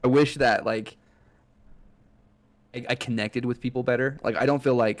I wish that like I connected with people better. Like I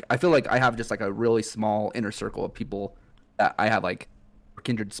feel like I have just like a really small inner circle of people that I have like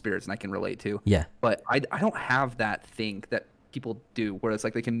kindred spirits and I can relate to. Yeah. But I don't have that thing that people do where it's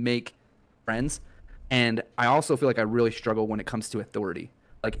like they can make friends. And I also feel like I really struggle when it comes to authority.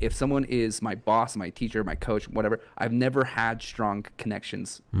 Like if someone is my boss, my teacher, my coach, whatever, I've never had strong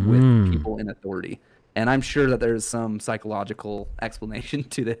connections with people in authority. And I'm sure that there's some psychological explanation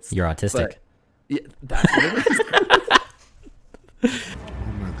to this. You're autistic. But yeah, that's what it is.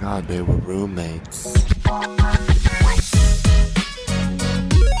 Oh my God, they were roommates.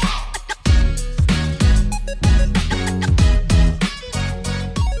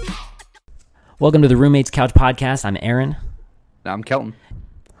 Welcome to the Roommates Couch Podcast. I'm Aaron. I'm Kelton.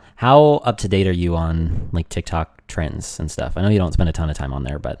 How up to date are you on like TikTok trends and stuff? I know you don't spend a ton of time on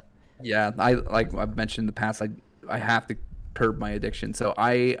there, but Yeah, I've mentioned in the past, I have to curb my addiction. So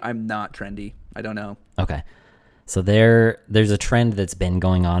I'm not trendy. I don't know. okay. So there's a trend that's been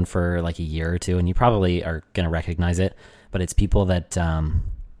going on for like a year or two, and you probably are gonna recognize it. But it's people that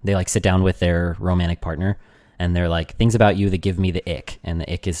they like sit down with their romantic partner, and they're like, things about you that give me the ick, and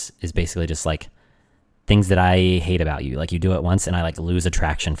the ick is basically just like things that I hate about you. Like you do it once, and I like lose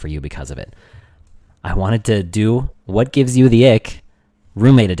attraction for you because of it. I wanted to do what gives you the ick,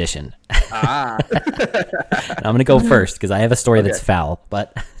 roommate edition. Ah. And I'm gonna go first because I have a story that's foul,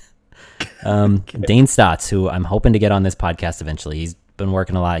 but. Dane Stotts, who I'm hoping to get on this podcast eventually. He's been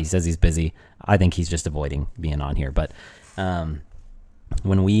working a lot. He says he's busy. I think he's just avoiding being on here. But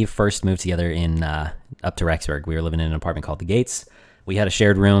when we first moved together in up to Rexburg, we were living in an apartment called The Gates. We had a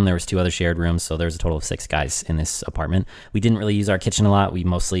shared room. There was 2 other shared rooms, so there's a total of 6 guys in this apartment. We didn't really use our kitchen a lot. We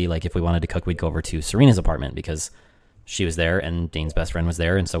mostly, like, if we wanted to cook, we'd go over to Serena's apartment because she was there and Dane's best friend was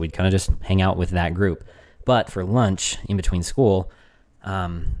there, and so we'd kind of just hang out with that group. But for lunch, in between school,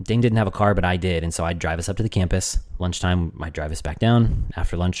 Dane didn't have a car, but I did, and so I'd drive us up to the campus. Lunchtime, I'd drive us back down.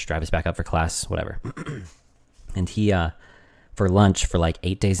 After lunch, drive us back up for class, whatever. And he, for lunch, for like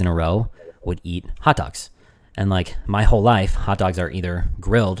 8 days in a row, would eat hot dogs. And like my whole life, hot dogs are either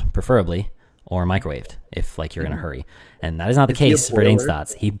grilled, preferably, or microwaved, if like you're in a hurry. And that is not the case for Dane's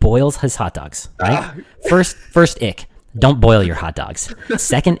thoughts. He boils his hot dogs, right? First ick, don't boil your hot dogs.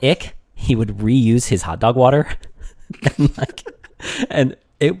 Second ick, he would reuse his hot dog water. And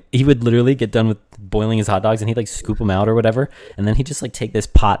he would literally get done with boiling his hot dogs and he'd like scoop them out or whatever. And then he'd just like take this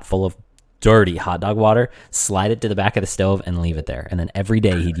pot full of dirty hot dog water, slide it to the back of the stove and leave it there. And then every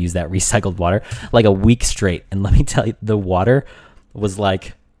day he'd use that recycled water like a week straight. And let me tell you, the water was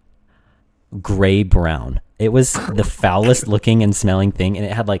like gray brown. It was the foulest looking and smelling thing. And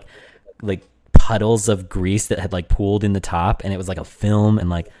it had like puddles of grease that had like pooled in the top. And it was like a film and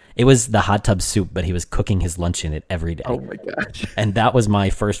like, it was the hot tub soup, but he was cooking his lunch in it every day. Oh my gosh. And that was my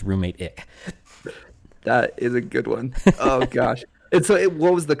first roommate ick. That is a good one. Oh gosh. And so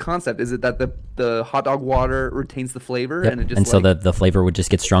what was the concept? Is it that the hot dog water retains the flavor? Yep. And it just and so the flavor would just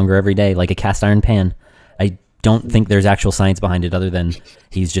get stronger every day, like a cast iron pan. I don't think there's actual science behind it other than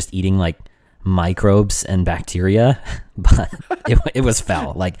he's just eating like microbes and bacteria, but it was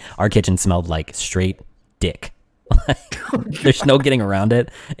foul. Like our kitchen smelled like straight dick. There's no getting around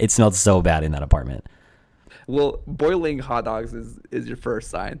it. It smelled so bad in that apartment. Well, boiling hot dogs is your first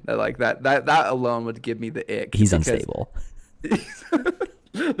sign. That like that alone would give me the ick. He's unstable.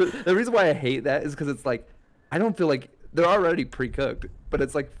 The reason why I hate that is because it's like I don't feel like they're already pre-cooked, but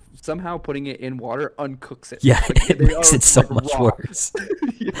it's like somehow putting it in water uncooks it. Yeah, like, it makes it so like much raw. worse.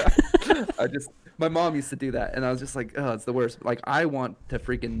 Yeah, my mom used to do that, and I was just like, oh, it's the worst. Like I want to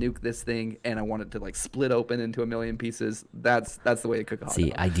freaking nuke this thing, and I want it to like split open into a million pieces. That's the way to cook a hot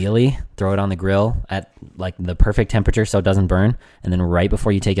dog. Ideally, throw it on the grill at like the perfect temperature so it doesn't burn, and then right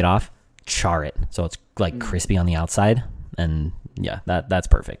before you take it off, char it so it's like crispy on the outside, and yeah, that's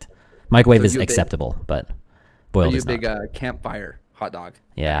perfect. Microwave is acceptable, but boiled is not. Are you a big campfire hot dog?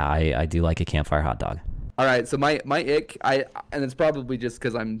 Yeah, I do like a campfire hot dog. All right, so my ick, and it's probably just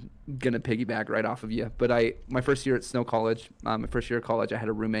because I'm gonna piggyback right off of you, but my first year at Snow College, my first year of college, I had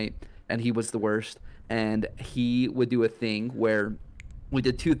a roommate, and he was the worst, and he would do a thing where we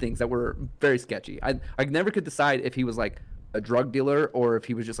did 2 things that were very sketchy. I never could decide if he was like a drug dealer or if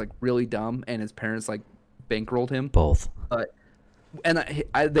he was just like really dumb and his parents like bankrolled him. Both. And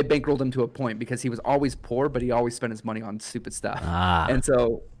they bankrolled him to a point because he was always poor, but he always spent his money on stupid stuff. And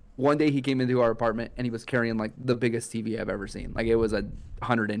so one day he came into our apartment and he was carrying like the biggest TV I've ever seen. Like it was a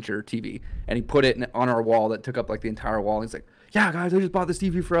 100-incher TV, and he put it on our wall that took up like the entire wall. And he's like, "Yeah, guys, I just bought this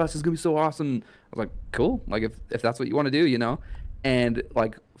TV for us. It's gonna be so awesome." I was like, "Cool. Like if that's what you want to do, you know." And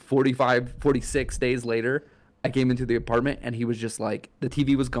like 46 days later, I came into the apartment and he was just like, the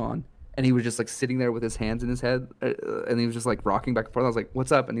TV was gone. And he was just like sitting there with his hands in his head. And he was just like rocking back and forth. I was like,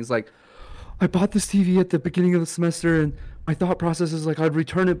 what's up? And he's like, I bought this TV at the beginning of the semester, and my thought process is like I'd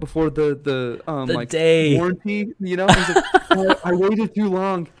return it before the like day. warranty, you know. And he's like, I waited too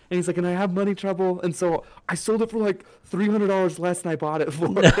long, and he's like, and I have money trouble, and so I sold it for like $300 less than I bought it for.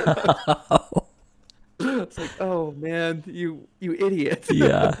 No. It's like, oh man, you idiot.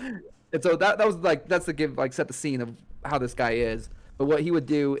 Yeah. And so that was like that's the give like set the scene of how this guy is. But what he would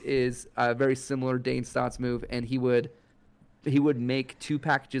do is a very similar Dane Stotts move, and he would make 2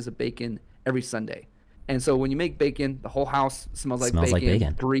 packages of bacon every Sunday. And so when you make bacon, the whole house smells like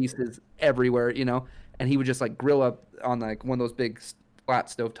bacon. Grease is everywhere, you know. And he would just like grill up on like one of those big flat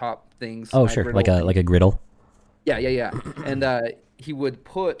stovetop things. Oh, sure, like a griddle. Yeah. And he would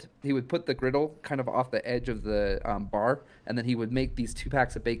put the griddle kind of off the edge of the bar, and then he would make these 2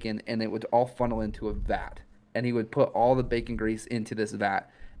 packs of bacon, and it would all funnel into a vat. And he would put all the bacon grease into this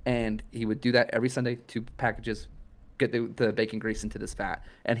vat, and he would do that every Sunday, 2 packages. Get the bacon grease into this vat,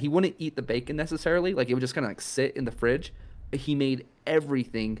 and he wouldn't eat the bacon necessarily, like it would just kind of like sit in the fridge. He made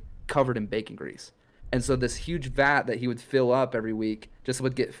everything covered in bacon grease, and so this huge vat that he would fill up every week just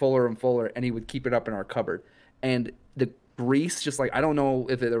would get fuller and fuller, and he would keep it up in our cupboard. And the grease, just like, I don't know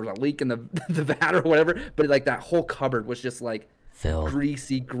if there was a leak in the vat or whatever, but like that whole cupboard was just like filled,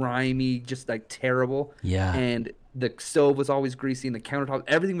 greasy, grimy, just like terrible. Yeah. And the stove was always greasy, and the countertop,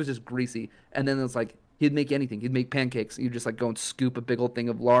 everything was just greasy. And then it's like he'd make anything. He'd make pancakes. You'd just like go and scoop a big old thing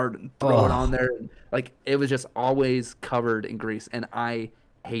of lard and throw it on there. And, like, it was just always covered in grease, and I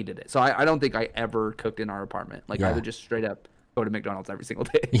hated it. So I don't think I ever cooked in our apartment. Like, I would just straight up go to McDonald's every single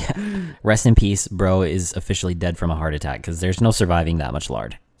day. Yeah. Rest in peace, bro is officially dead from a heart attack because there's no surviving that much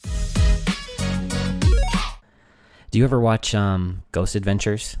lard. Do you ever watch Ghost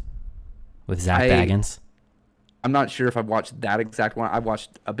Adventures with Zach Baggins? I'm not sure if I've watched that exact one. I've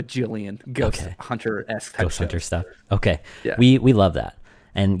watched a bajillion Ghost Hunter-esque type Ghost Hunter shows. stuff. Okay. Yeah. We love that.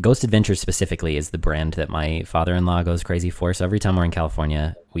 And Ghost Adventures specifically is the brand that my father-in-law goes crazy for. So every time we're in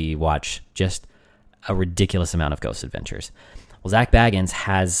California, we watch just a ridiculous amount of Ghost Adventures. Well, Zach Baggins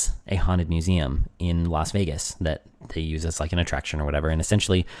has a haunted museum in Las Vegas that they use as like an attraction or whatever. And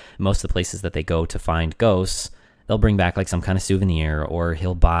essentially, most of the places that they go to find ghosts, they'll bring back like some kind of souvenir, or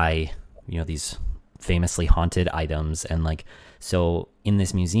he'll buy, these famously haunted items. And like, so in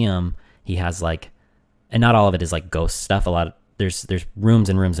this museum, he has like, and not all of it is like ghost stuff. There's rooms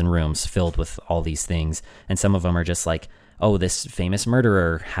and rooms and rooms filled with all these things. And some of them are just like, oh, this famous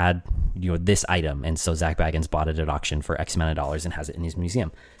murderer had, this item. And so Zach Baggins bought it at auction for X amount of dollars and has it in his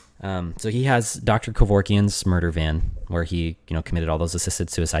museum. So he has Dr. Kevorkian's murder van where he, committed all those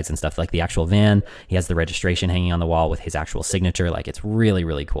assisted suicides and stuff, like the actual van. He has the registration hanging on the wall with his actual signature. Like, it's really,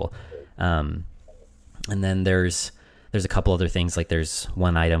 really cool. And then there's a couple other things. Like, there's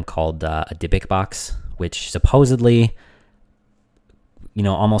one item called a Dybbuk box, which supposedly,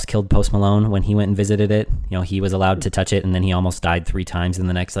 almost killed Post Malone when he went and visited it. He was allowed to touch it, and then he almost died 3 times in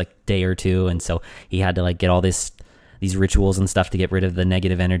the next like day or two. And so he had to like get all these rituals and stuff to get rid of the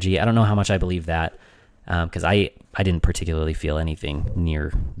negative energy. I don't know how much I believe that, because I didn't particularly feel anything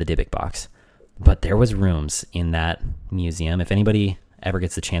near the Dybbuk box. But there was rooms in that museum. If anybody ever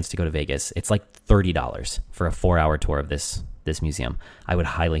gets the chance to go to Vegas, it's like $30 for a 4-hour tour of this museum. I would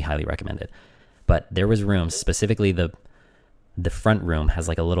highly, highly recommend it. But there was rooms, specifically the front room has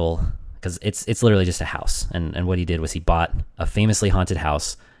like a little, because it's literally just a house. And what he did was he bought a famously haunted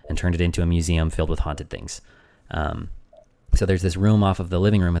house and turned it into a museum filled with haunted things. So there's this room off of the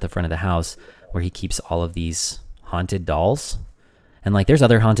living room at the front of the house where he keeps all of these haunted dolls. And like, there's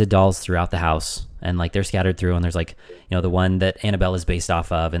other haunted dolls throughout the house, and like they're scattered through, and there's like, the one that Annabelle is based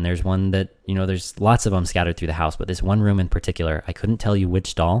off of, and there's one that, there's lots of them scattered through the house. But this one room in particular, I couldn't tell you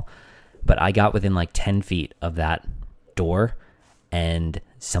which doll, but I got within like 10 feet of that door, and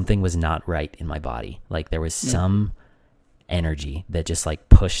something was not right in my body. Like, there was some energy that just like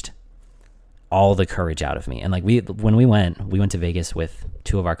pushed all the courage out of me. And like, when we went to Vegas with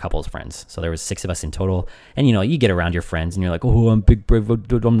 2 of our couple's friends. So there was 6 of us in total. And you get around your friends and you're like, oh, I'm big, brave,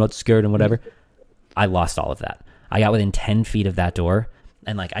 I'm not scared and whatever. I lost all of that. I got within 10 feet of that door,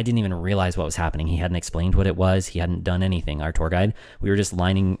 and like, I didn't even realize what was happening. He hadn't explained what it was. He hadn't done anything. Our tour guide, we were just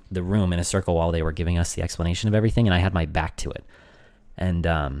lining the room in a circle while they were giving us the explanation of everything. And I had my back to it. And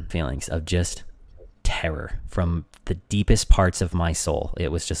feelings of just terror from the deepest parts of my soul.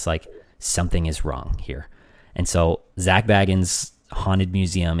 It was just like, something is wrong here. And so Zach Baggins' Haunted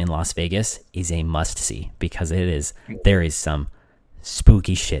Museum in Las Vegas is a must-see, because there is some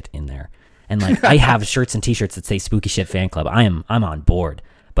spooky shit in there. And like, I have shirts and t-shirts that say Spooky Shit Fan Club. I'm on board.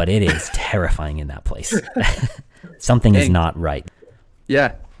 but it is terrifying in that place. Something is not right.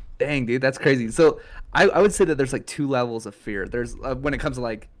 Yeah. Dang, dude, that's crazy. So I would say that there's like 2 levels of fear. There's when it comes to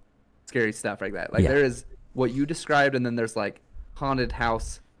like scary stuff like that. Like there is what you described, and then there's like haunted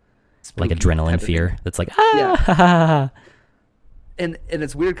house, like adrenaline fear. That's like and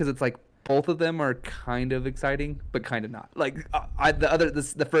it's weird because it's like both of them are kind of exciting, but kind of not. Like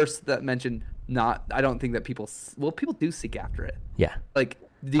the first that mentioned, not. I don't think that people do seek after it. Yeah. Like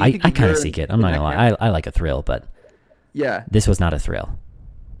I kind of seek it. I'm not gonna lie. I like a thrill, but yeah, this was not a thrill.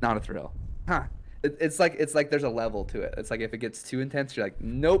 Not a thrill. Huh. It's like there's a level to it. It's like if it gets too intense, you're like,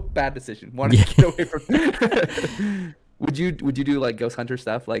 nope, bad decision. Want to get away from. Would you do like ghost hunter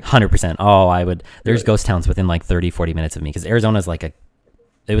stuff? Like 100%. Oh, I would. There's ghost towns within like 30, 40 minutes of me because Arizona's like it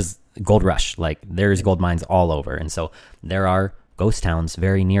was gold rush. Like there's gold mines all over, and so there are ghost towns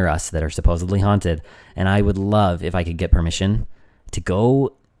very near us that are supposedly haunted. And I would love if I could get permission to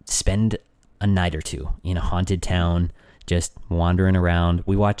go spend a night or two in a haunted town. Just wandering around.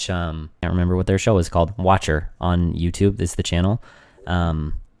 We watch, I can't remember what their show is called, Watcher on YouTube is the channel.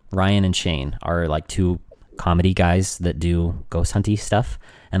 Ryan and Shane are like 2 comedy guys that do ghost hunty stuff.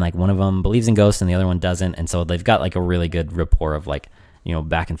 And like one of them believes in ghosts and the other one doesn't. And so they've got like a really good rapport of like,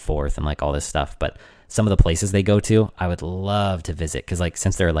 back and forth and like all this stuff. But some of the places they go to, I would love to visit because like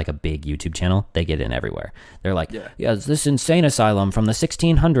since they're like a big YouTube channel, they get in everywhere. They're like, yeah, this insane asylum from the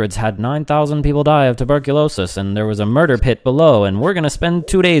 1600s had 9,000 people die of tuberculosis, and there was a murder pit below, and we're gonna spend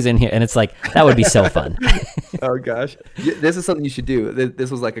 2 days in here. And it's like that would be so fun. Oh gosh, this is something you should do.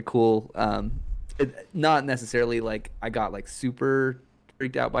 This was like a cool, not necessarily like I got like super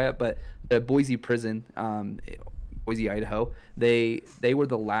freaked out by it, but the Boise prison. Boise, Idaho. They were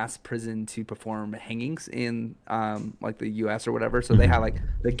the last prison to perform hangings in like the U.S. or whatever. So they had like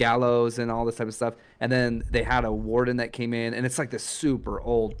the gallows and all this type of stuff. And then they had a warden that came in, and it's like this super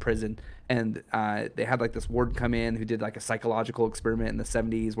old prison. And they had like this warden come in who did like a psychological experiment in the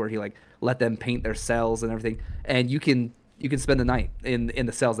 70s where he like let them paint their cells and everything. And you can spend the night in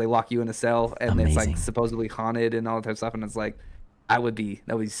the cells. They lock you in a cell, and Amazing. It's like supposedly haunted and all that type of stuff. And it's like that would be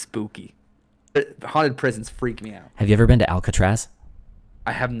spooky. Haunted prisons freak me out. Have you ever been to Alcatraz?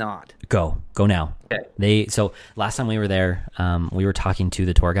 I have not. Go now. Okay. So last time we were there, we were talking to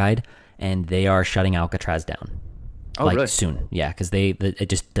the tour guide, and they are shutting Alcatraz down. Oh, really? Soon. Yeah, because it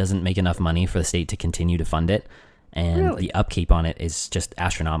just doesn't make enough money for the state to continue to fund it, and the upkeep on it is just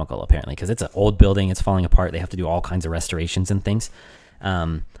astronomical apparently because it's an old building, it's falling apart. They have to do all kinds of restorations and things.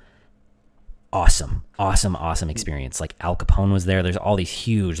 Awesome experience. Like Al Capone was there. There's all these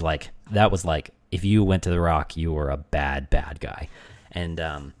huge that was like if you went to the Rock, you were a bad guy. And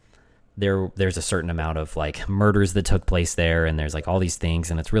there's a certain amount of like murders that took place there, and there's like all these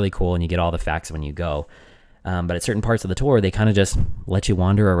things, and it's really cool, and you get all the facts when you go. But at certain parts of the tour, they kind of just let you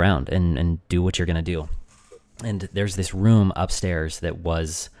wander around and do what you're gonna do. And there's this room upstairs that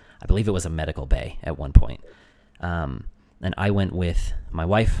was, I believe it was a medical bay at one point. And I went with my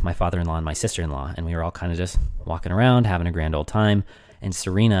wife, my father-in-law, and my sister-in-law, and we were all kind of just walking around, having a grand old time. And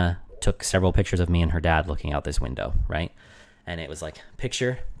Serena took several pictures of me and her dad looking out this window, right? And it was like,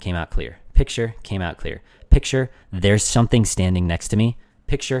 picture, came out clear. Picture, came out clear. Picture, there's something standing next to me.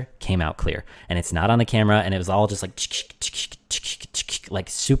 Picture, came out clear. And it's not on the camera, and it was all just like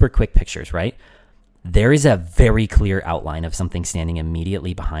super quick pictures, right? There is a very clear outline of something standing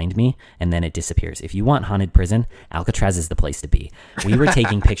immediately behind me, and then it disappears. If you want haunted prison, Alcatraz is the place to be. We were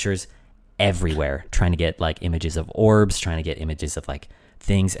taking pictures everywhere, trying to get like images of orbs, trying to get images of like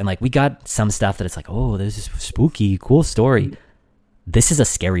things. And like we got some stuff that it's like, oh, this is spooky, cool story. This is a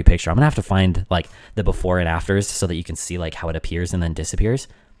scary picture. I'm going to have to find like the before and afters so that you can see like how it appears and then disappears.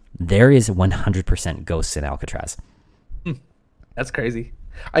 There is 100% ghosts in Alcatraz. That's crazy.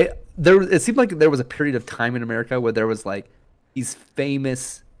 It seemed like there was a period of time in America where there was like these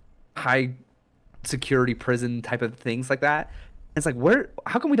famous high security prison type of things like that. It's like,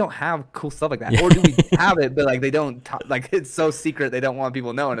 how come we don't have cool stuff like that? Or do we have it, but like they don't like it's so secret they don't want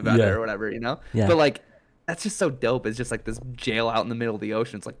people knowing about it or whatever, Yeah. But like that's just so dope. It's just like this jail out in the middle of the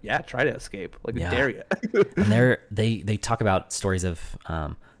ocean. It's like, try to escape. Like, dare you. And they talk about stories of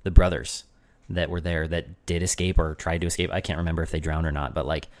the brothers that were there that did escape or tried to escape. I can't remember if they drowned or not, but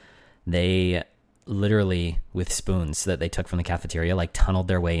like they literally with spoons that they took from the cafeteria, like tunneled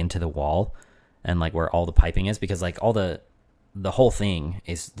their way into the wall and like where all the piping is, because like all the whole thing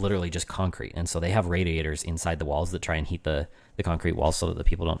is literally just concrete. And so they have radiators inside the walls that try and heat the concrete walls so that the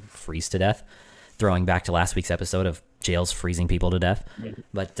people don't freeze to death. Throwing back to last week's episode of jails freezing people to death.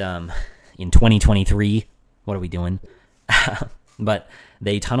 But in 2023, what are we doing? But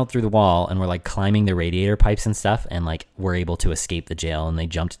they tunneled through the wall and were like climbing the radiator pipes and stuff, and like were able to escape the jail, and they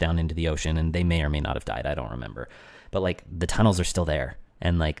jumped down into the ocean, and they may or may not have died. I don't remember. But like the tunnels are still there,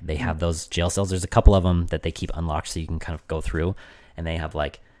 and like they have those jail cells. There's a couple of them that they keep unlocked so you can kind of go through, and they have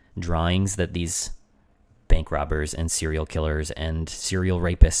like drawings that these bank robbers and serial killers and serial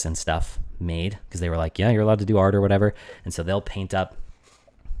rapists and stuff made, because they were like, yeah, you're allowed to do art or whatever. And so they'll paint up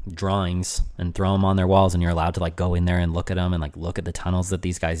drawings and throw them on their walls, and you're allowed to like go in there and look at them and like look at the tunnels that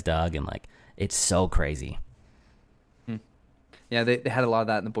these guys dug, and like it's so crazy. Yeah, they had a lot of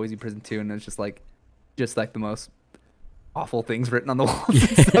that in the Boise prison too, and it's just like the most awful things written on the walls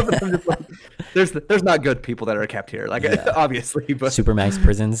and stuff. And I'm just like, there's not good people that are kept here, like obviously, but Supermax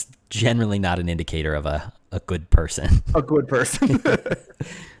prisons generally not an indicator of a good person. A good person.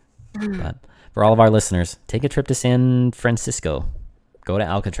 But for all of our listeners, take a trip to San Francisco. Go to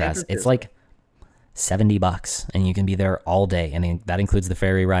Alcatraz. It's like $70 and you can be there all day, and that includes the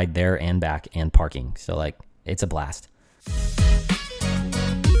ferry ride there and back and parking. So like it's a blast.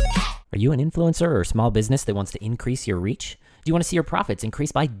 Are you an influencer or a small business that wants to increase your reach? Do you want to see your profits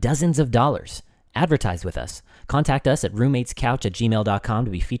increase by dozens of dollars? Advertise with us. Contact us at roommatescouch@gmail.com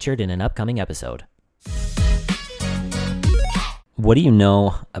to be featured in an upcoming episode. What do you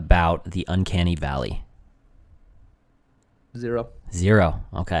know about the uncanny valley? Zero.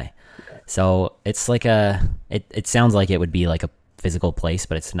 Okay. So it's like it sounds like it would be like a physical place,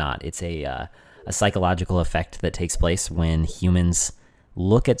 but it's not. It's a psychological effect that takes place when humans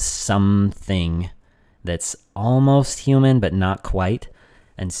look at something that's almost human but not quite.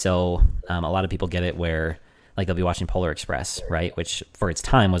 And so a lot of people get it where like they'll be watching Polar Express, right, which for its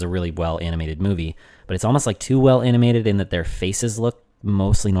time was a really well animated movie, but it's almost like too well animated in that their faces look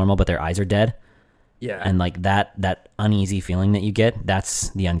mostly normal but their eyes are dead. Yeah. And like that uneasy feeling that you get, that's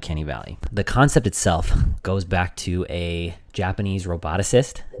the uncanny valley. The concept itself goes back to a Japanese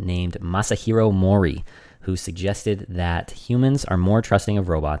roboticist named Masahiro Mori, who suggested that humans are more trusting of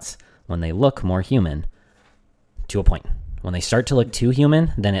robots when they look more human to a point. When they start to look too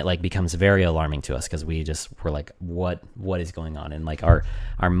human, then it like becomes very alarming to us, because we're like, what is going on? And like our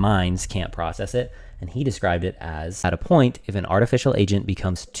minds can't process it. And he described it as, at a point, if an artificial agent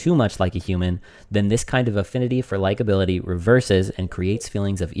becomes too much like a human, then this kind of affinity for likability reverses and creates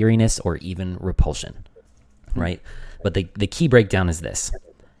feelings of eeriness or even repulsion, right? But the key breakdown is this.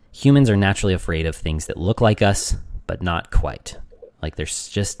 Humans are naturally afraid of things that look like us, but not quite. Like there's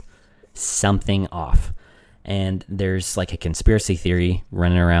just something off. And there's like a conspiracy theory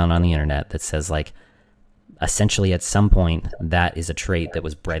running around on the internet that says like, essentially at some point that is a trait that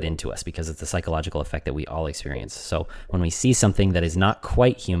was bred into us because it's a psychological effect that we all experience. So when we see something that is not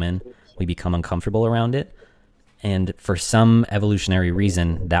quite human, we become uncomfortable around it. And for some evolutionary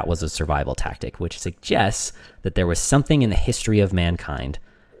reason, that was a survival tactic, which suggests that there was something in the history of mankind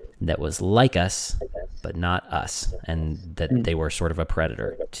that was like us, but not us, and that they were sort of a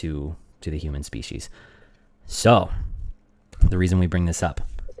predator to the human species. So the reason we bring this up,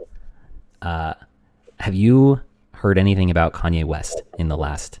 have you heard anything about Kanye West in the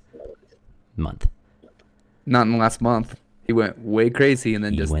last month? Not in the last month. He went way crazy and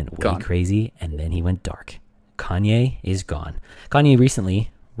then he went gone. Way crazy and then he went dark. Kanye is gone. Kanye recently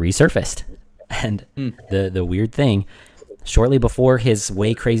resurfaced. And the weird thing, shortly before his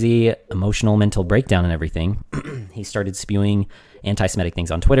way crazy emotional mental breakdown and everything, he started spewing anti-Semitic things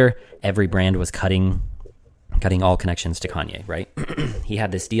on Twitter. Every brand was cutting all connections to Kanye, right? He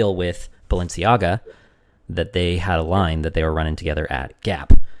had this deal with Balenciaga that they had a line that they were running together at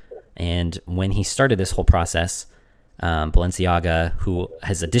Gap. And when he started this whole process, Balenciaga, who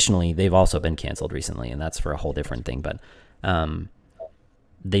has additionally, they've also been canceled recently, and that's for a whole different thing, but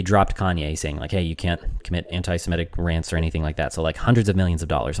they dropped Kanye saying like, hey, you can't commit anti-Semitic rants or anything like that. So like hundreds of millions of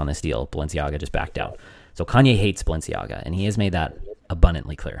dollars on this deal, Balenciaga just backed out. So Kanye hates Balenciaga, and he has made that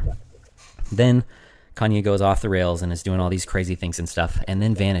abundantly clear. Then Kanye goes off the rails and is doing all these crazy things and stuff, and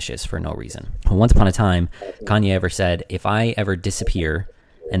then vanishes for no reason. Once upon a time, Kanye ever said, if I ever disappear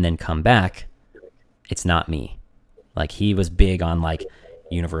and then come back, it's not me. Like, he was big on like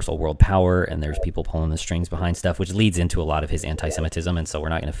universal world power, and there's people pulling the strings behind stuff, which leads into a lot of his anti-Semitism, and so we're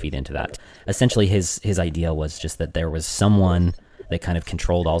not going to feed into that. Essentially, his idea was just that there was someone that kind of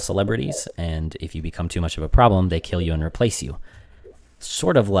controlled all celebrities, and if you become too much of a problem, they kill you and replace you.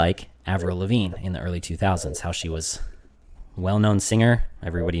 Sort of like Avril Lavigne in the early 2000s, how she was a well-known singer,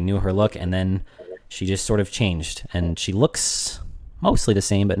 everybody knew her look, and then she just sort of changed, and she looks mostly the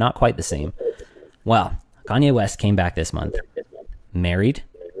same, but not quite the same. Well, Kanye West came back this month, married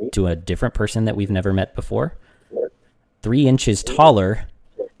to a different person that we've never met before, 3 inches taller,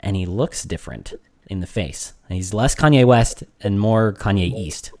 and he looks different. in the face. And he's less Kanye West and more Kanye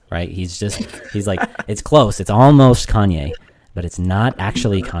East, right? He's like, it's close. It's almost Kanye, but it's not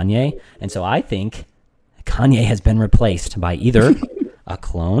actually Kanye. And so I think Kanye has been replaced by either a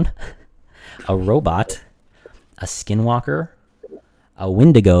clone, a robot, a skinwalker, a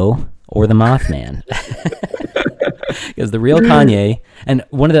Wendigo, or the Mothman. Because the real Kanye, and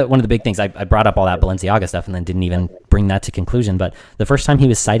one of the big things, I brought up all that Balenciaga stuff and then didn't even bring that to conclusion, but the first time he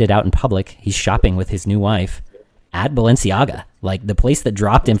was sighted out in public, he's shopping with his new wife at Balenciaga, like the place that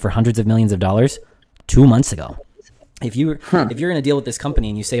dropped him for hundreds of millions of dollars 2 months ago. If you're in a deal with this company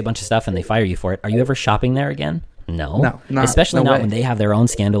and you say a bunch of stuff and they fire you for it, are you ever shopping there again? No, especially not when they have their own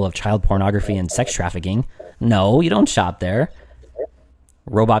scandal of child pornography and sex trafficking. No, you don't shop there.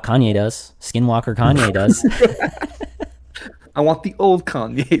 Robot Kanye does. Skinwalker Kanye does. I want the old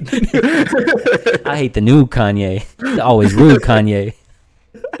Kanye. I hate the new Kanye. The always rude Kanye.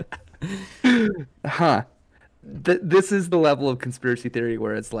 This is the level of conspiracy theory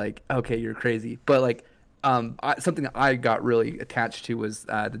where it's like, okay, you're crazy. But like, something that I got really attached to was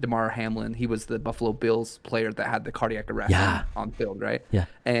the Damar Hamlin. He was the Buffalo Bills player that had the cardiac arrest on field, right? Yeah.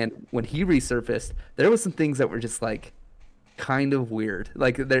 And when he resurfaced, there was some things that were just like kind of weird.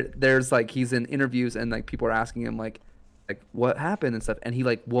 Like there's like he's in interviews and like people are asking him like what happened and stuff, and he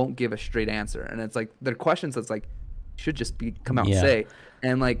like won't give a straight answer. And it's like there are questions that's like should just be come out and say.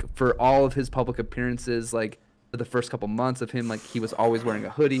 And like for all of his public appearances, like for the first couple months of him, like he was always wearing a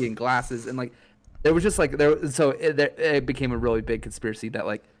hoodie and glasses, and like there was just like it became a really big conspiracy that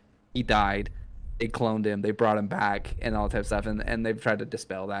like he died, they cloned him, they brought him back, and all that type of stuff, and they've tried to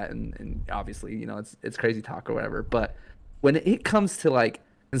dispel that, and obviously, you know, it's crazy talk or whatever. But when it comes to like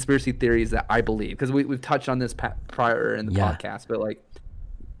conspiracy theories that I believe, because we've touched on this prior in the podcast, but like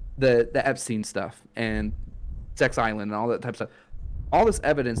the Epstein stuff and Sex Island and all that type of stuff, all this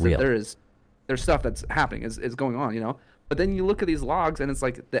evidence that there's stuff that's happening is going on, you know. But then you look at these logs and it's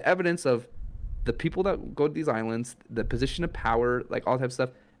like the evidence of the people that go to these islands, the position of power, like all type of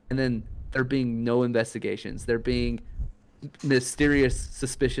stuff, and then there being no investigations, there being mysterious,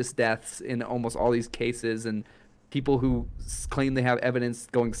 suspicious deaths in almost all these cases, and people who claim they have evidence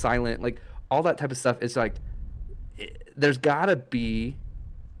going silent, like all that type of stuff. Is like there's gotta be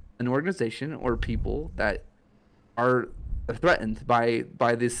an organization or people that are threatened by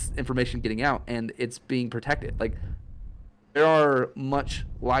this information getting out, and it's being protected. Like there are much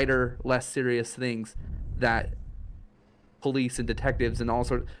lighter, less serious things that police and detectives and all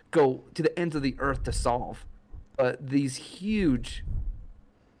sort of go to the ends of the earth to solve, but these huge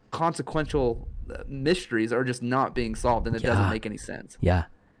consequential mysteries are just not being solved, and it doesn't make any sense.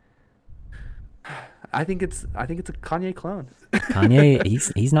 I think it's a Kanye clone. Kanye,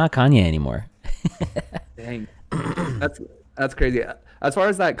 he's not Kanye anymore. Dang, that's crazy. As far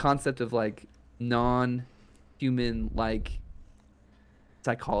as that concept of like non-human like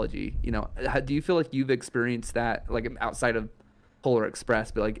psychology, you know, do you feel like you've experienced that, like outside of Polar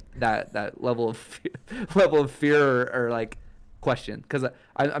Express, but like that level of fear or like question? Because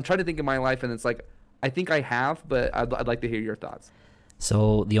I'm trying to think of my life, and it's like I think I have, but I'd like to hear your thoughts.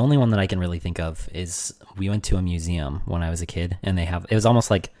 So the only one that I can really think of is we went to a museum when I was a kid, and it was almost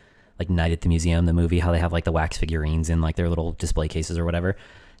like Night at the Museum, the movie, how they have like the wax figurines in like their little display cases or whatever.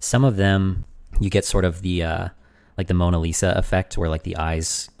 Some of them you get sort of the like the Mona Lisa effect, where like the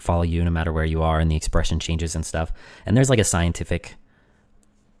eyes follow you no matter where you are and the expression changes and stuff. And there's like a scientific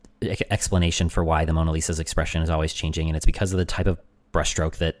explanation for why the Mona Lisa's expression is always changing, and it's because of the type of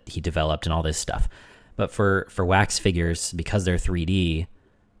brushstroke that he developed and all this stuff. But for wax figures, because they're 3D,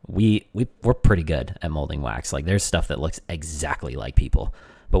 we're pretty good at molding wax. Like there's stuff that looks exactly like people,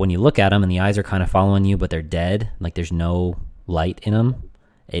 but when you look at them and the eyes are kind of following you, but they're dead, like there's no light in them,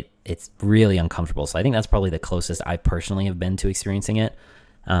 it's really uncomfortable. So I think that's probably the closest I personally have been to experiencing it.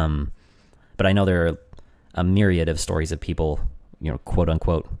 But I know there are a myriad of stories of people, you know, quote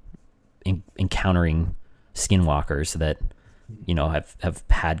unquote, encountering skinwalkers that, you know, have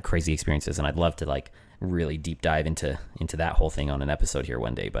had crazy experiences, and I'd love to like really deep dive into that whole thing on an episode here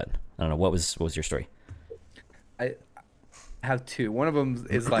one day. But I don't know, what was your story? I have two. One of them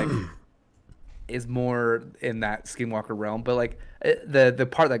is like is more in that skinwalker realm, but like the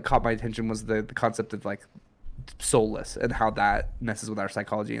part that caught my attention was the concept of like soulless and how that messes with our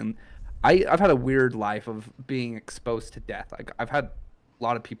psychology. And I've had a weird life of being exposed to death. Like I've had a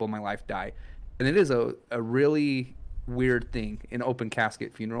lot of people in my life die, and it is a really weird thing in open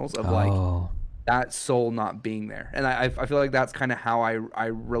casket funerals of like that soul not being there. And I feel like that's kind of how I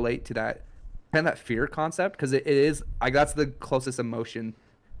relate to that kind of that fear concept, because it is like that's the closest emotion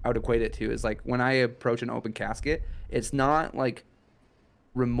I would equate it to, is like when I approach an open casket, it's not like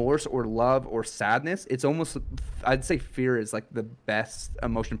remorse or love or sadness. It's almost, I'd say fear is like the best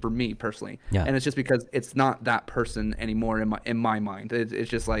emotion for me personally. Yeah. And it's just because it's not that person anymore in my mind. It's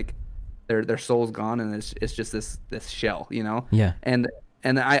just like their soul's gone, and it's just this shell, you know? Yeah. And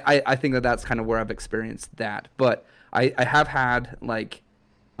I think that's kind of where I've experienced that. But I have had like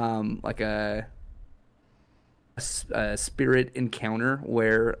a spirit encounter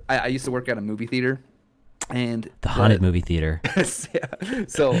where I used to work at a movie theater. And the haunted movie theater. Yeah.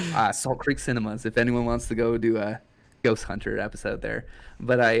 So Salt Creek Cinemas, if anyone wants to go do a Ghost Hunter episode there.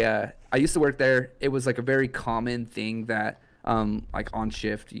 But I used to work there. It was like a very common thing that like on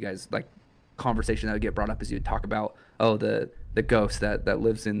shift, you guys, like, conversation that would get brought up as you would talk about the ghost that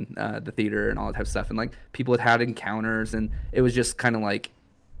lives in the theater and all that type of stuff. And like people had encounters, and it was just kind of like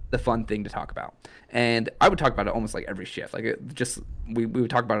the fun thing to talk about. And I would talk about it almost like every shift. Like we would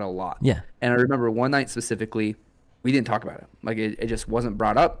talk about it a lot. Yeah. And I remember one night specifically, we didn't talk about it. Like it just wasn't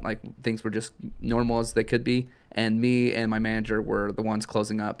brought up. Like things were just normal as they could be. And me and my manager were the ones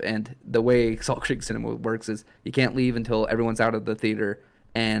closing up. And the way Salt Creek Cinema works is you can't leave until everyone's out of the theater.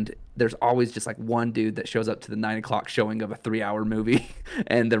 And there's always just like one dude that shows up to the 9 o'clock showing of a 3-hour movie,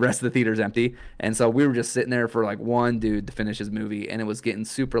 and the rest of the theater's empty. And so we were just sitting there for like one dude to finish his movie, and it was getting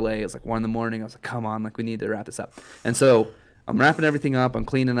super late. It was like 1 a.m. I was like, come on, like we need to wrap this up. And so I'm wrapping everything up. I'm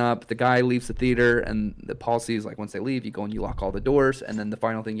cleaning up. The guy leaves the theater, and the policy is like once they leave, you go and you lock all the doors. And then the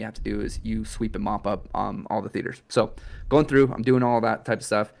final thing you have to do is you sweep and mop up all the theaters. So going through, I'm doing all that type of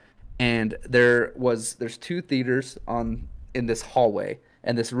stuff. And there's 2 theaters in this hallway.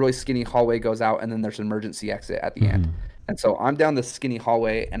 And this really skinny hallway goes out, and then there's an emergency exit at the end. And so I'm down this skinny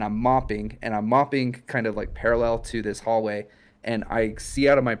hallway, and I'm mopping kind of like parallel to this hallway, and I see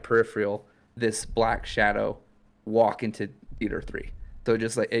out of my peripheral this black shadow walk into theater 3. So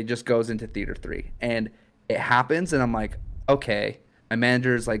it just goes into theater 3, and it happens, and I'm like, okay, my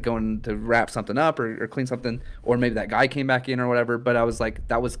manager's like going to wrap something up or clean something, or maybe that guy came back in or whatever. But I was like,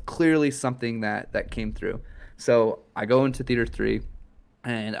 that was clearly something that came through. So I go into theater 3.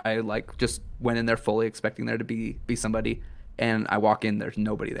 And I like just went in there fully expecting there to be somebody, and I walk in, there's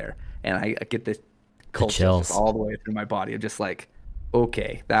nobody there, and I get this cold chills all the way through my body. I'm just like,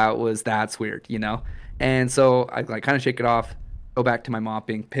 okay, that's weird, you know. And so I like kind of shake it off, go back to my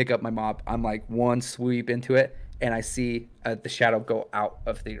mopping, pick up my mop. I'm like one sweep into it, and I see the shadow go out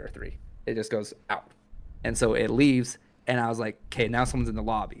of theater 3. It just goes out, and so it leaves. And I was like, okay, now someone's in the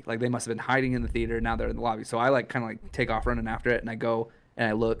lobby. Like they must have been hiding in the theater. Now they're in the lobby. So I like kind of like take off running after it, and I go. And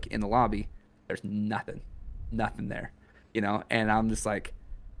I look in the lobby, there's nothing there, you know? And I'm just like,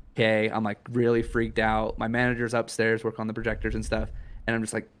 okay, I'm like really freaked out. My manager's upstairs working on the projectors and stuff. And I'm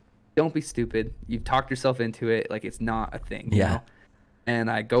just like, don't be stupid. You've talked yourself into it. Like it's not a thing, you know?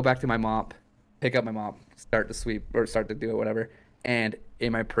 And I go back to my mop, pick up my mop, start to sweep or start to do it, whatever. And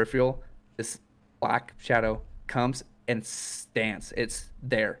in my peripheral, this black shadow comes and stands. It's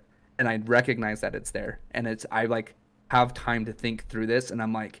there. And I recognize that it's there. And I like, have time to think through this, and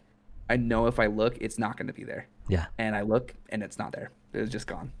I'm like, I know if I look, it's not going to be there. Yeah. And I look, and it's not there. It was just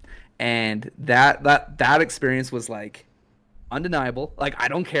gone. And that experience was like undeniable. Like I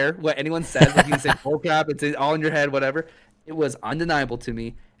don't care what anyone says. Like you can say, "Oh crap, it's all in your head," whatever. It was undeniable to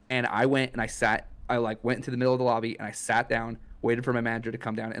me. And I went and I sat. I like went into the middle of the lobby, and I sat down, waited for my manager to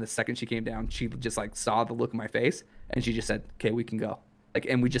come down. And the second she came down, she just like saw the look in my face, and she just said, "Okay, we can go." Like,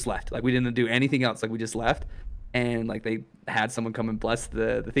 and we just left. Like we didn't do anything else. Like we just left. And like they had someone come and bless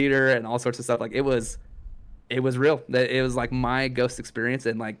the theater and all sorts of stuff. Like it was real. It was like my ghost experience,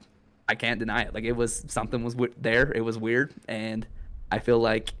 and like I can't deny it. Like it was something was there. It was weird, and I feel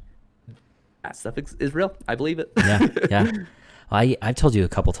like that stuff is real. I believe it. Yeah. Well, I've told you a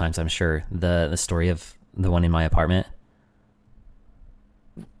couple times, I'm sure, the story of the one in my apartment.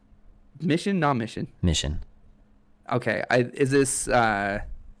 Mission, non-mission. Mission. Okay. Is this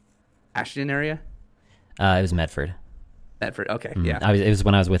Ashton area? It was Medford. Okay, yeah. It was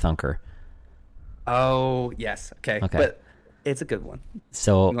when I was with Unker. Oh yes, okay. But it's a good one.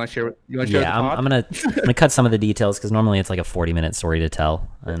 So you want to share? Yeah, I'm gonna cut some of the details because normally it's like a 40-minute story to tell,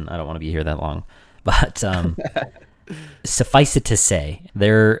 and I don't want to be here that long. But suffice it to say,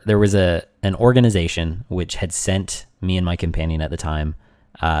 there was an organization which had sent me and my companion at the time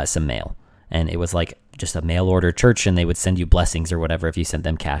some mail, and it was like just a mail order church, and they would send you blessings or whatever if you sent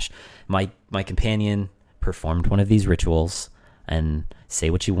them cash. My companion performed one of these rituals, and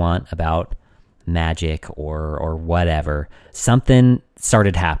say what you want about magic or whatever. Something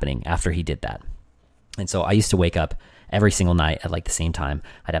started happening after he did that. And so I used to wake up every single night at like the same time.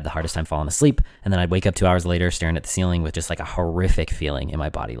 I'd have the hardest time falling asleep, and then I'd wake up 2 hours later staring at the ceiling with just like a horrific feeling in my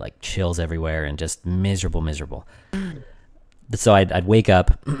body, like chills everywhere and just miserable. so I'd wake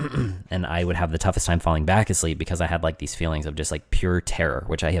up and I would have the toughest time falling back asleep because I had like these feelings of just like pure terror,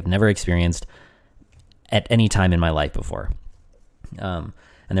 which I have never experienced at any time in my life before. And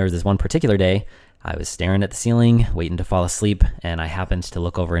there was this one particular day, I was staring at the ceiling, waiting to fall asleep, and I happened to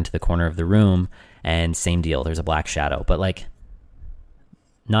look over into the corner of the room, and same deal, there's a black shadow, but like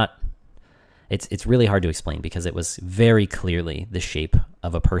it's really hard to explain because it was very clearly the shape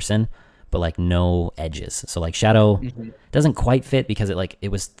of a person, but like no edges. So like shadow doesn't quite fit because it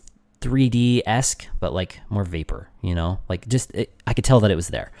was 3D-esque, but like more vapor, you know, like I could tell that it was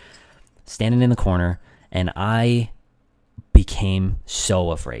there, standing in the corner, and I became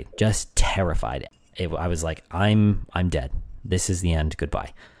so afraid, just terrified. I was like, I'm dead. This is the end.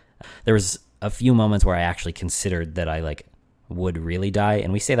 Goodbye. There was a few moments where I actually considered that I like would really die,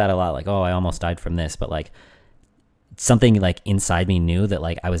 and we say that a lot, like, oh, I almost died from this, but like something like inside me knew that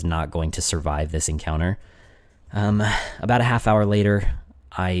like I was not going to survive this encounter. About a half hour later,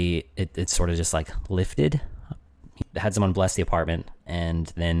 it sort of just like lifted. Had someone bless the apartment, and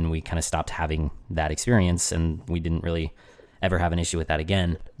then we kind of stopped having that experience, and we didn't really ever have an issue with that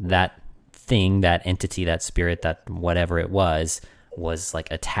again. That thing, that entity, that spirit, that whatever it was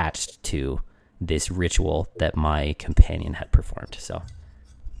like attached to this ritual that my companion had performed. So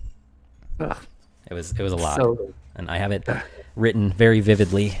it was a lot. And I have it written very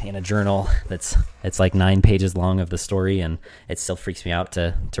vividly in a journal it's like 9 pages long of the story, and it still freaks me out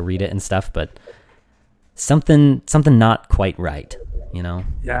to read it and stuff, but something not quite right, you know?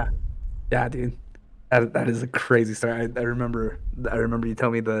 Yeah, dude. That is a crazy story. I remember you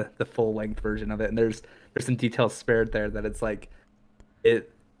telling me the full length version of it, and there's some details spared there that it's like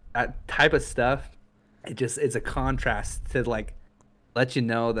that type of stuff. It's a contrast to like let you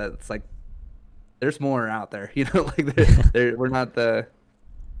know that it's like there's more out there, you know, like we're not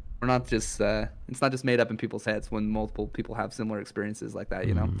just it's not just made up in people's heads when multiple people have similar experiences like that,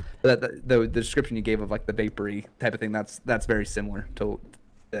 you know. But the description you gave of like the vapory type of thing, that's very similar to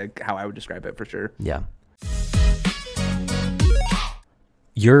how I would describe it for sure. Yeah.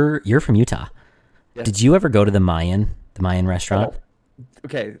 You're from Utah. Yeah. Did you ever go to the Mayan restaurant? Oh,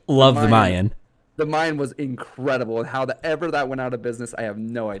 okay. Love the Mayan. The Mayan was incredible, and how that went out of business, I have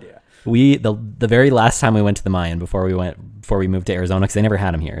no idea. The very last time we went to the Mayan before we moved to Arizona, because they never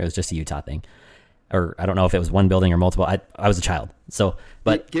had them here. It was just a Utah thing, or I don't know if it was one building or multiple. I was a child, so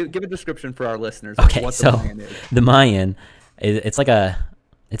but give a description for our listeners. Okay, what so the Mayan is. The Mayan, it's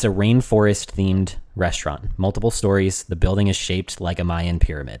a rainforest themed restaurant, multiple stories. The building is shaped like a Mayan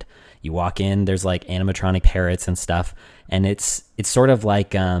pyramid. You walk in, there's like animatronic parrots and stuff, and it's sort of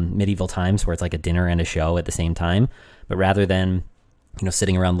like medieval times where it's like a dinner and a show at the same time. But rather than, you know,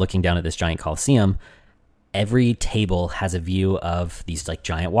 sitting around looking down at this giant coliseum, every table has a view of these like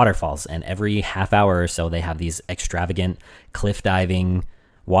giant waterfalls, and every half hour or so they have these extravagant cliff diving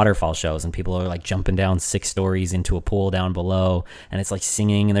waterfall shows, and people are like jumping down 6 stories into a pool down below, and it's like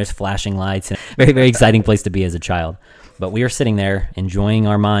singing, and there's flashing lights, and very, very exciting place to be as a child. But we were sitting there enjoying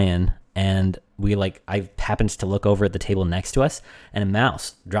our Mayan, and I happened to look over at the table next to us, and a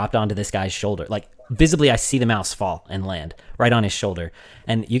mouse dropped onto this guy's shoulder. Like visibly I see the mouse fall and land right on his shoulder,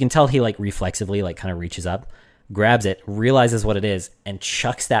 and you can tell he like reflexively like kind of reaches up, grabs it, realizes what it is, and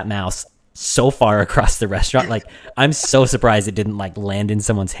chucks that mouse so far across the restaurant. Like I'm so surprised it didn't like land in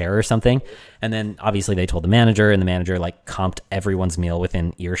someone's hair or something. And then obviously they told the manager, and the manager like comped everyone's meal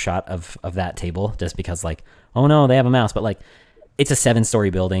within earshot of that table, just because like, oh no, they have a mouse. But like it's a 7-story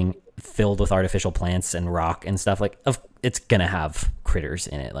building filled with artificial plants and rock and stuff. Like it's gonna have critters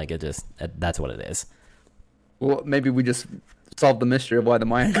in it. Like that's what it is. Well, maybe we just solved the mystery of why the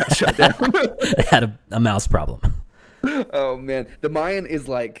Mayan got shut down. They had a mouse problem. Oh man, the Mayan is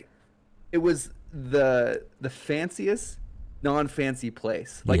like, it was the fanciest non-fancy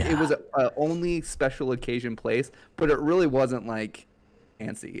place. Like It was a only special occasion place, but it really wasn't like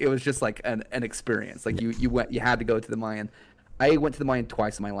fancy. It was just like an experience. Like you had to go to the Mayan. I went to the Mayan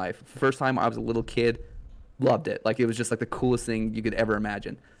twice in my life. First time I was a little kid, loved it. Like it was just like the coolest thing you could ever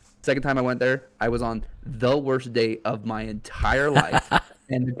imagine. Second time I went there, I was on the worst date of my entire life,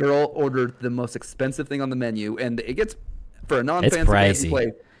 and the girl ordered the most expensive thing on the menu, and it gets, for a non-fancy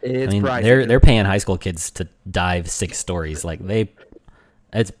place, it's pricey. They're paying high school kids to dive 6 stories. Like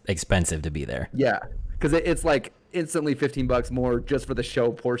it's expensive to be there. Yeah, because it's like instantly $15 more just for the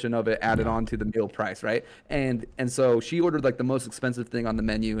show portion of it added on to the meal price, right? And so she ordered like the most expensive thing on the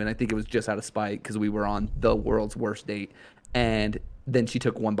menu, and I think it was just out of spite because we were on the world's worst date. And then she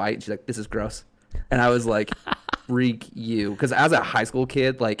took one bite and she's like, "This is gross," and I was like, "Freak you!" Because as a high school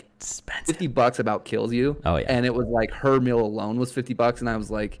kid, like $50 about kills you. Oh yeah. And it was like her meal alone was $50, and I was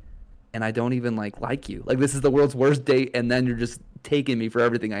like, and I don't even like you. Like, this is the world's worst date, and then you're just taking me for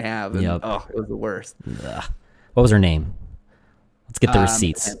everything I have. And, it was the worst. Ugh. What was her name? Let's get the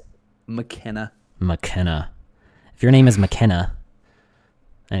receipts. McKenna. McKenna. If your name is McKenna,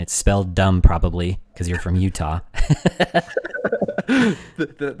 and it's spelled dumb probably because you're from Utah.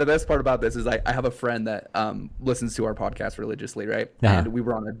 The best part about this is I have a friend that listens to our podcast religiously, right? Uh-huh. And we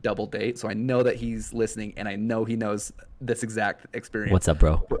were on a double date, so I know that he's listening, and I know he knows this exact experience. What's up,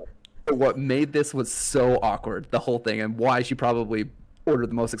 bro? What made this was so awkward, the whole thing, and why she probably ordered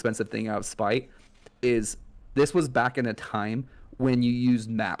the most expensive thing out of spite, is this was back in a time when you used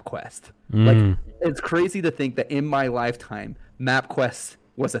MapQuest. Like, it's crazy to think that in my lifetime, MapQuest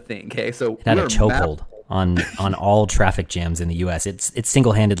was a thing. Okay, so it had a chokehold on all traffic jams in the U.S. It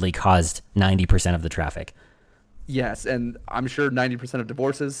single-handedly caused 90% of the traffic. Yes, and I'm sure 90% of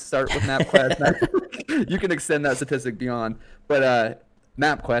divorces start with MapQuest. You can extend that statistic beyond, but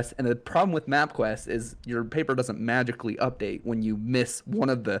MapQuest, and the problem with MapQuest is your paper doesn't magically update when you miss one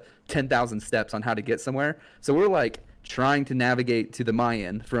of the 10,000 steps on how to get somewhere. So we're like trying to navigate to the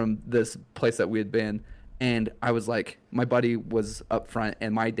Mayan from this place that we had been, and I was like, my buddy was up front,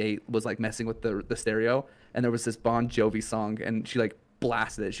 and my date was like messing with the stereo, and there was this Bon Jovi song, and she like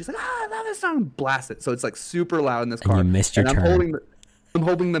blasted it. She's like, I love this song, blast it. So it's like super loud in this car. And you missed your turn. I'm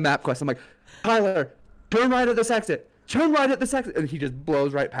holding the MapQuest. I'm like, Tyler, turn right at this exit. Turn right at this exit. And he just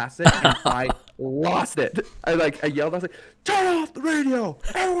blows right past it, and I lost it. I yelled. I was like, turn off the radio.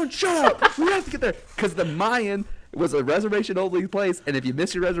 Everyone shut up. We have to get there. Because the Mayan was a reservation-only place, and if you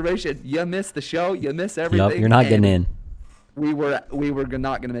miss your reservation, you miss the show. You miss everything. Yep, you're not getting in. We were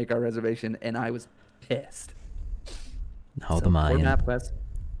not going to make our reservation, and I was pissed. Oh, so, the Mayan. Poor MapQuest.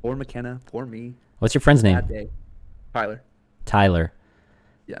 Poor McKenna. Poor me. What's your friend's name? Bad day. Tyler.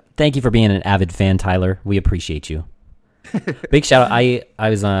 Yeah. Thank you for being an avid fan, Tyler. We appreciate you. Big shout out. I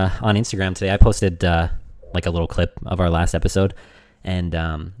was on Instagram today. I posted like a little clip of our last episode,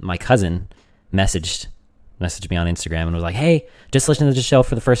 and my cousin messaged me on Instagram and was like, hey, just listening to the show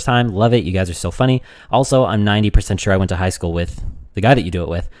for the first time. Love it. You guys are so funny. Also, I'm 90% sure I went to high school with the guy that you do it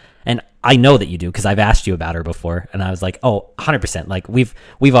with. And I know that you do because I've asked you about her before. And I was like, oh, 100%. Like, we've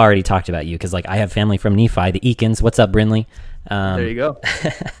already talked about you because, like, I have family from Nephi, the ICKS. What's up, Brinley? There you go.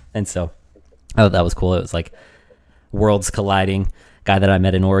 And so, that was cool. It was like worlds colliding. Guy that I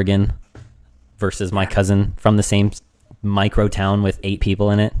met in Oregon versus my cousin from the same micro town with 8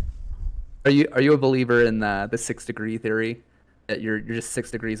 people in it. Are you a believer in the 6 degree theory, that you're just 6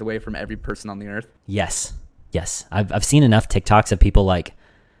 degrees away from every person on the earth? Yes. I've seen enough TikToks of people like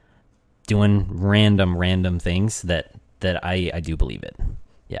doing random things that I do believe it.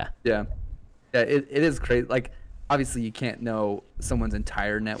 Yeah. It is crazy. Like, obviously you can't know someone's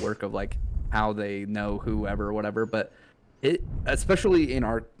entire network of like how they know whoever or whatever, but it, especially in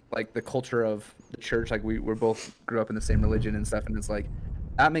our, like, the culture of the church, like we're both grew up in the same religion and stuff, and it's like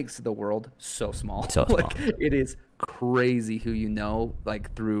that makes the world so small. Like, it is crazy who you know,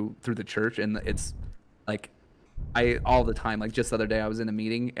 like through the church, and it's like all the time. Like, just the other day I was in a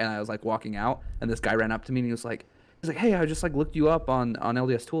meeting and I was like walking out, and this guy ran up to me and he was like, hey, I just like looked you up on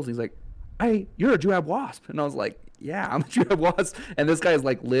LDS Tools. And he's like, hey, you're a Joab Wasp. And I was like, yeah, I'm a Joab Wasp. And this guy has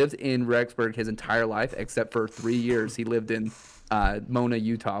like lived in Rexburg his entire life, except for 3 years he lived in Mona,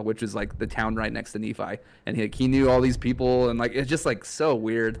 Utah, which is like the town right next to Nephi, and he knew all these people, and like it's just like so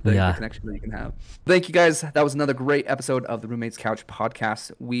weird the connection that you can have. Thank you guys. That was another great episode of the Roommates Couch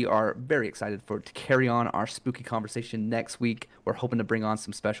podcast. We are very excited to carry on our spooky conversation next week. We're hoping to bring on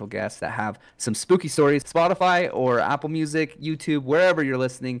some special guests that have some spooky stories. Spotify or Apple Music, YouTube, wherever you're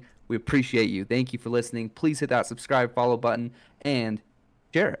listening, we appreciate you. Thank you for listening. Please hit that subscribe, follow button, and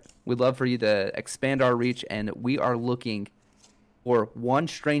share it. We'd love for you to expand our reach, and we are looking for one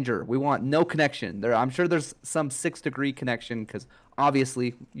stranger. We want no connection. I'm sure there's some 6 degree connection, because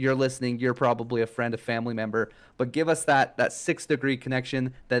obviously you're listening. You're probably a friend, a family member. But give us that 6 degree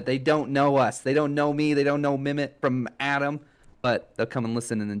connection that they don't know us. They don't know me. They don't know Mimit from Adam. But they'll come and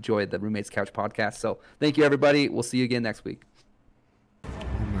listen and enjoy the Roommates Couch podcast. So thank you, everybody. We'll see you again next week. Oh,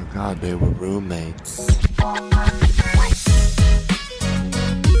 my God, they were roommates.